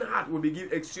chicken heart will be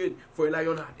given exchange for a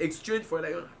lion heart. Exchange for a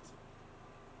lion heart.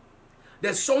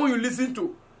 There's someone you listen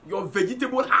to, your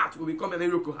vegetable heart will become an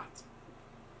miracle heart.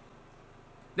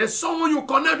 There's someone you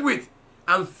connect with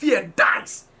and fear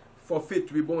dies for faith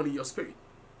to be born in your spirit.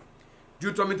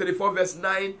 Deuteronomy 34 verse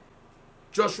 9,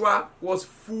 Joshua was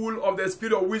full of the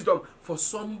spirit of wisdom, for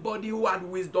somebody who had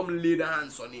wisdom laid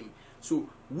hands on him. So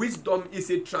wisdom is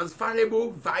a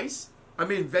transferable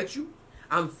virtue,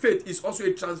 and faith is also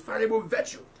a transferable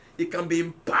virtue. It can be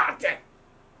imparted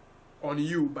on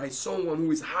you by someone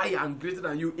who is higher and greater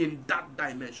than you in that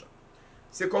dimension.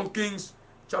 2 Kings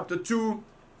chapter 2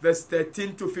 verse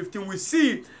 13 to 15, we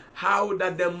see how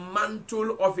that the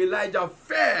mantle of Elijah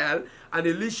fell and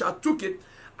Elisha took it,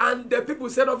 and the people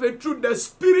said of a truth, the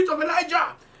spirit of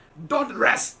Elijah doth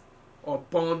rest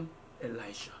upon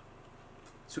Elisha.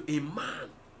 So a man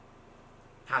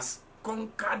has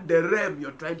conquered the realm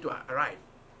you're trying to arrive.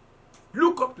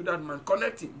 Look up to that man,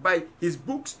 connect him by his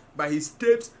books, by his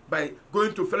tapes, by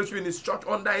going to fellowship in his church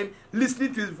under him,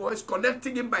 listening to his voice,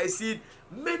 connecting him by seed.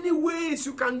 Many ways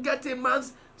you can get a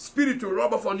man's spirit to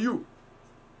rub off on you.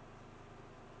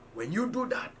 When you do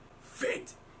that,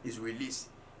 faith is released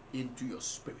into your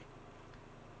spirit.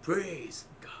 Praise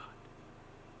God.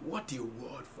 What a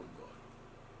word from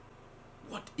God.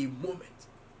 What a moment.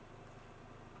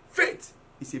 Faith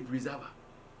is a preserver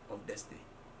of destiny.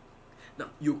 Now,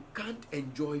 you can't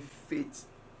enjoy faith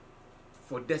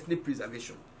for destiny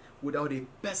preservation without a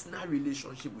personal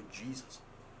relationship with Jesus.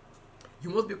 You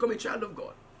must become a child of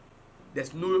God.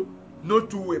 There's no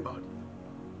two way about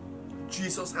it.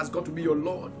 Jesus has got to be your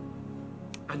Lord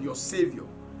and your Savior,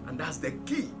 and that's the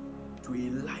key to a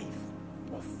life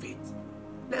of faith.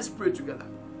 Let's pray together.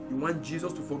 You want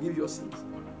Jesus to forgive your sins,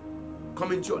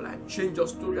 come into your life, change your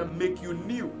story, and make you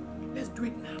new. Let's do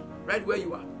it now, right where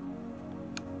you are.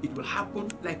 It will happen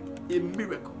like a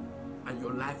miracle, and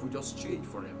your life will just change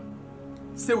forever.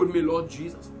 Say with me, Lord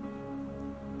Jesus,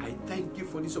 I thank you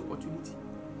for this opportunity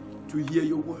to hear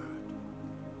your word.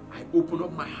 I open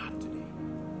up my heart today.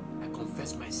 I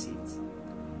confess my sins,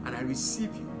 and I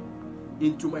receive you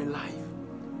into my life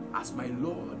as my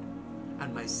Lord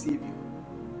and my Savior.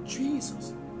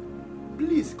 Jesus,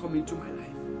 please come into my life.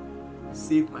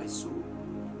 Save my soul.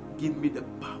 Give me the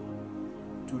power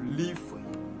to live for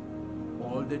you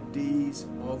all the days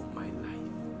of my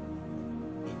life.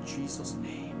 In Jesus'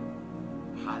 name.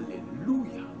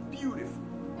 Hallelujah. Beautiful.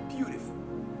 Beautiful.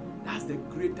 That's the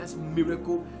greatest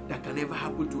miracle that can ever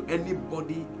happen to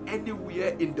anybody,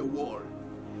 anywhere in the world.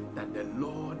 That the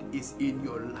Lord is in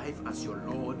your life as your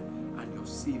Lord and your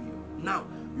Savior. Now,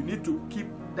 you need to keep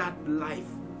that life,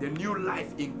 the new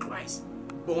life in Christ,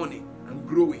 burning and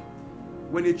growing.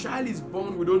 When a child is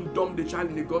born, we don't dump the child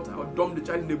in the gutter or dump the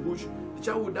child in the bush. The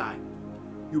child will die.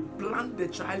 You plant the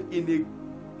child in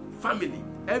a family.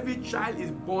 Every child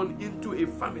is born into a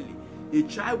family. A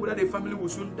child without a family will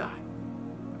soon die.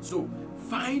 So,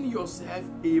 find yourself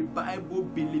a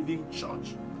Bible-believing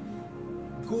church.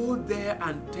 Go there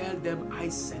and tell them, I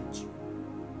sent you.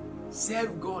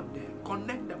 Serve God there.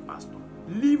 Connect the pastor.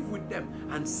 Live with them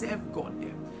and serve God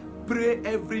there. Pray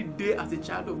every day as a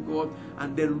child of God,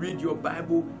 and then read your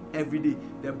Bible every day.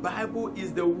 The Bible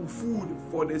is the food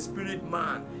for the spirit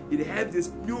man. It helps this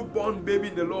newborn baby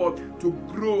in the Lord to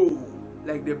grow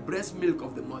like the breast milk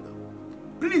of the mother.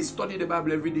 Please study the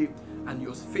Bible every day, and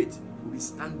your faith will be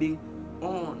standing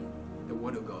on the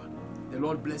Word of God. The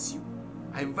Lord bless you.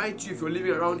 I invite you, if you're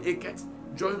living around Akex,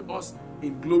 join us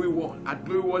in Glory Wall at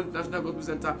Glory Wall International Gospel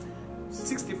Center.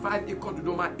 65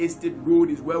 Dodoma Estate Road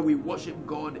is where we worship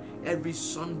God every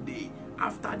Sunday.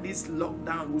 After this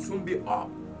lockdown, we'll soon be up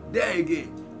there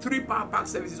again. 3 power pack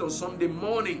services on Sunday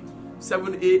morning,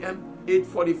 7 a.m.,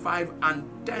 8:45, and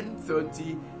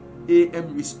 10:30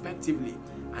 a.m. respectively.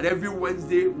 And every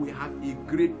Wednesday, we have a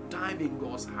great time in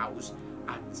God's house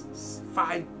at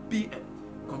 5 p.m.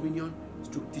 Communion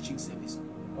teaching service.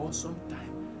 Awesome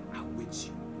time awaits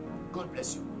you. God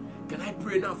bless you. Can I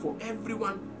pray now for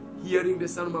everyone hearing the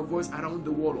sound of my voice around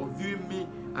the world or viewing me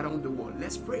around the world?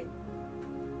 Let's pray.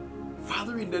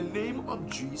 Father, in the name of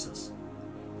Jesus,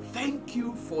 thank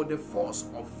you for the force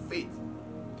of faith.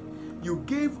 You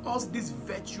gave us this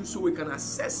virtue so we can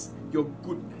assess your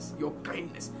goodness, your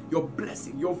kindness, your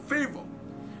blessing, your favor.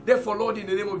 Therefore, Lord, in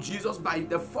the name of Jesus, by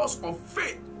the force of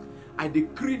faith, I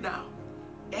decree now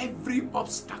every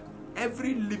obstacle,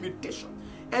 every limitation,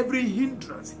 every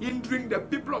hindrance hindering the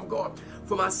people of God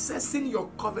from accessing your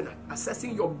covenant,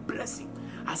 accessing your blessing,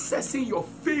 accessing your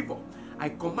favor, I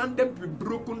command them to be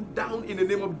broken down in the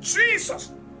name of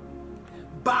Jesus.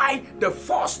 By the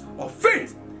force of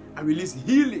faith, I release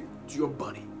healing to your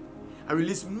body. I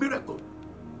release miracle.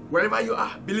 Wherever you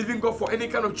are, believing God for any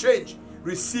kind of change,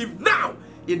 receive now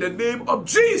in the name of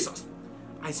Jesus.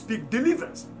 I speak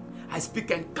deliverance. I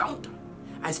speak encounter.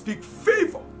 I speak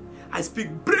favor. I speak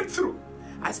breakthrough.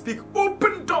 I speak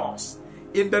open doors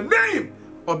in the name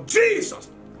of Jesus.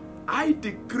 I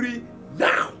decree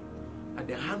now that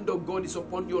the hand of God is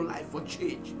upon your life for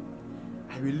change.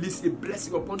 I release a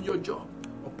blessing upon your job,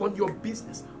 upon your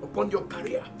business, upon your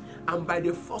career. And by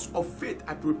the force of faith,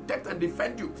 I protect and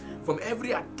defend you from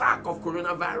every attack of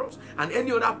coronavirus and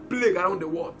any other plague around the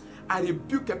world. I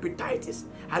rebuke hepatitis,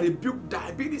 I rebuke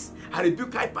diabetes, I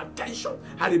rebuke hypertension,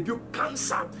 I rebuke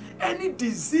cancer. Any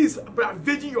disease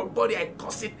ravaging your body, I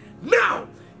curse it now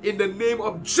in the name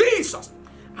of Jesus.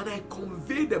 And I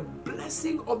convey the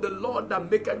blessing of the Lord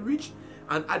that maketh rich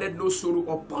and added no sorrow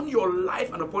upon your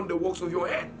life and upon the works of your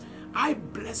hand. I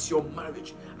bless your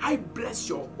marriage. I bless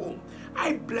your home.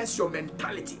 I bless your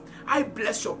mentality. I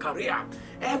bless your career.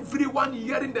 Everyone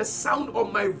hearing the sound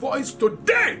of my voice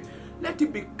today, let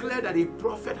it be clear that a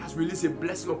prophet has released a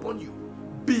blessing upon you.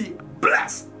 Be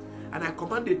blessed. And I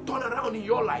command a turnaround in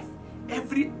your life.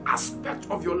 Every aspect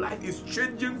of your life is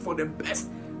changing for the best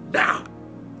now.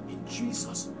 In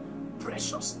Jesus'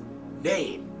 precious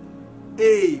name.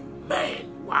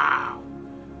 Amen. Wow.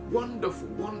 Wonderful,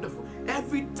 wonderful.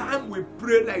 Every time we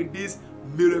pray like this,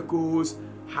 miracles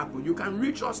happen. You can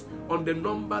reach us on the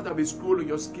number that will scroll on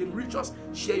your screen. Reach us,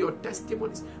 share your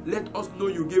testimonies. Let us know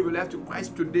you gave your life to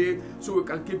Christ today so we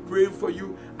can keep praying for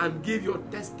you and give your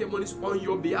testimonies on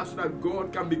your behalf so that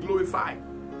God can be glorified.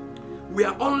 We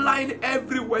are online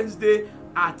every Wednesday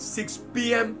at 6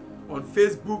 p.m. on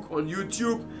Facebook, on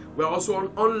YouTube. We are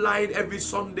also online every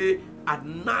Sunday at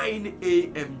 9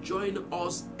 a.m. Join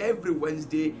us every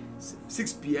Wednesday,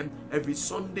 6 p.m. every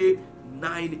Sunday,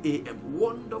 9 a.m.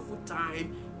 Wonderful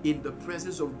time in the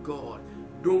presence of God.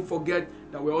 Don't forget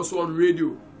that we're also on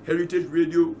radio, Heritage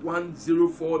Radio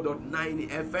 104.9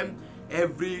 FM,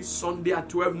 every Sunday at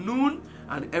 12 noon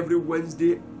and every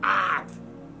Wednesday at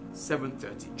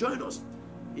 7:30. Join us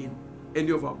in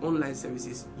any of our online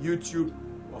services, YouTube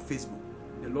or Facebook.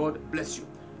 The Lord bless you.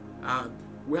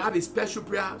 We have a special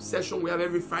prayer session we have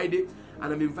every Friday,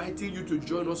 and I'm inviting you to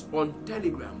join us on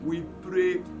Telegram. We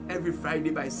pray every Friday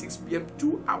by 6 p.m.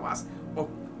 2 hours of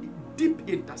deep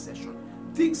intercession.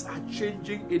 Things are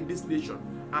changing in this nation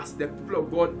as the people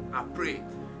of God are praying.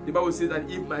 The Bible says that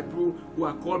if my people who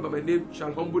are called by my name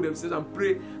shall humble themselves and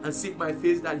pray and seek my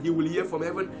face, that he will hear from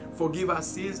heaven, forgive our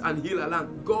sins and heal our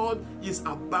land. God is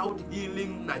about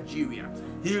healing Nigeria,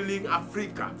 healing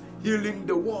Africa, healing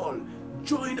the world.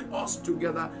 Join us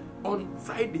together on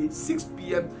Friday, 6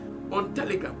 p.m. on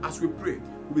Telegram as we pray.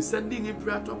 We'll be sending in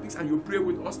prayer topics and you pray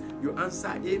with us. You answer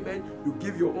amen. You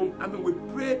give your own amen. We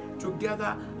pray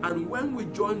together, and when we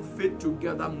join faith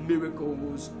together,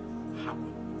 miracles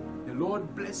happen. The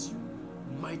Lord bless you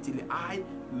mightily. I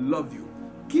love you.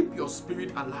 Keep your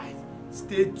spirit alive.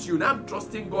 Stay tuned. I'm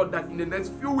trusting God that in the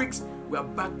next few weeks we are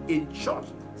back in church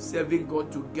serving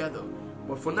God together.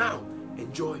 But for now,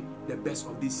 enjoy the best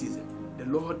of this season. The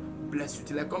Lord bless you.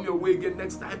 Till I come your way again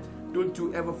next time, don't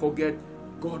you ever forget,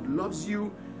 God loves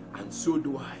you, and so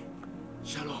do I.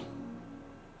 Shalom.